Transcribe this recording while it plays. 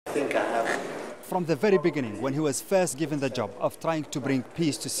think I have. From the very beginning, when he was first given the job of trying to bring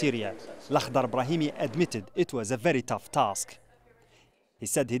peace to Syria, Lakhdar Brahimi admitted it was a very tough task. He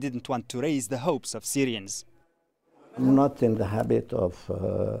said he didn't want to raise the hopes of Syrians. I'm not in the habit of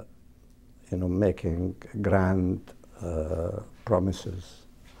making grand promises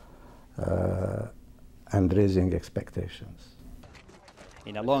and raising expectations.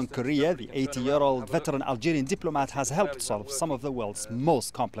 In a long career, the 80-year-old veteran Algerian diplomat has helped solve some of the world's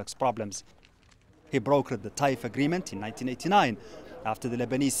most complex problems. He brokered the Taif Agreement in 1989 after the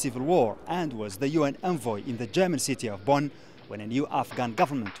Lebanese civil war and was the UN envoy in the German city of Bonn when a new Afghan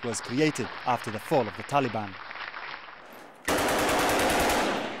government was created after the fall of the Taliban.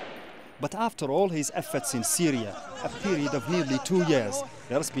 But after all his efforts in Syria, a period of nearly 2 years,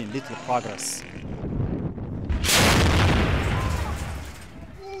 there's been little progress.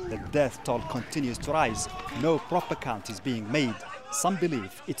 The death toll continues to rise. No proper count is being made. Some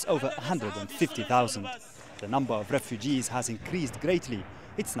believe it's over 150,000. The number of refugees has increased greatly.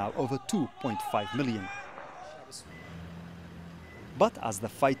 It's now over 2.5 million. But as the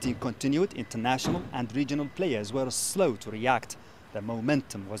fighting continued, international and regional players were slow to react. The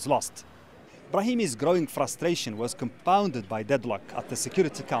momentum was lost. Brahimi's growing frustration was compounded by deadlock at the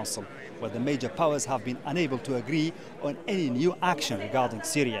Security Council, where the major powers have been unable to agree on any new action regarding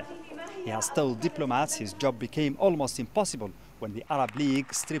Syria. He has told diplomats his job became almost impossible when the Arab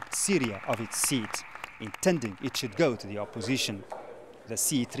League stripped Syria of its seat, intending it should go to the opposition. The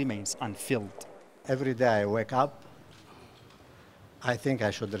seat remains unfilled. Every day I wake up, I think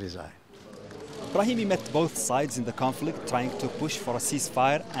I should resign. Brahimi met both sides in the conflict, trying to push for a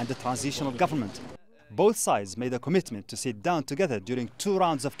ceasefire and a transitional government. Both sides made a commitment to sit down together during 2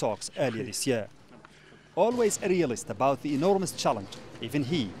 rounds of talks earlier this year. Always a realist about the enormous challenge, even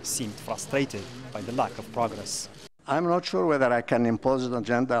he seemed frustrated by the lack of progress. I'm not sure whether I can impose an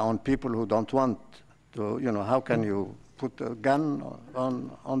agenda on people who don't want to, how can you put a gun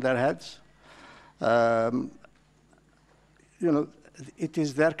on their heads? It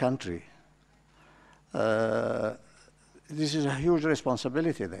is their country. This is a huge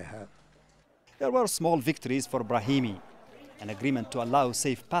responsibility they have. There were small victories for Brahimi, an agreement to allow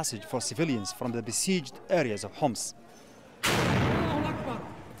safe passage for civilians from the besieged areas of Homs.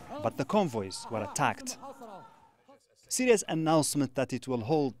 But the convoys were attacked. Syria's announcement that it will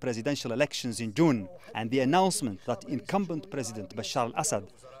hold presidential elections in June and the announcement that incumbent President Bashar al-Assad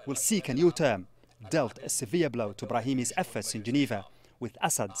will seek a new term dealt a severe blow to Brahimi's efforts in Geneva, with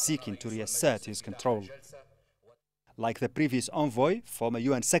Assad seeking to reassert his control. Like the previous envoy, former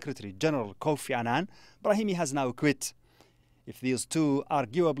UN Secretary General Kofi Annan, Brahimi has now quit. If these two,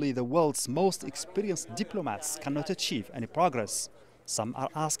 arguably the world's most experienced diplomats, cannot achieve any progress, some are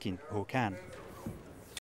asking who can.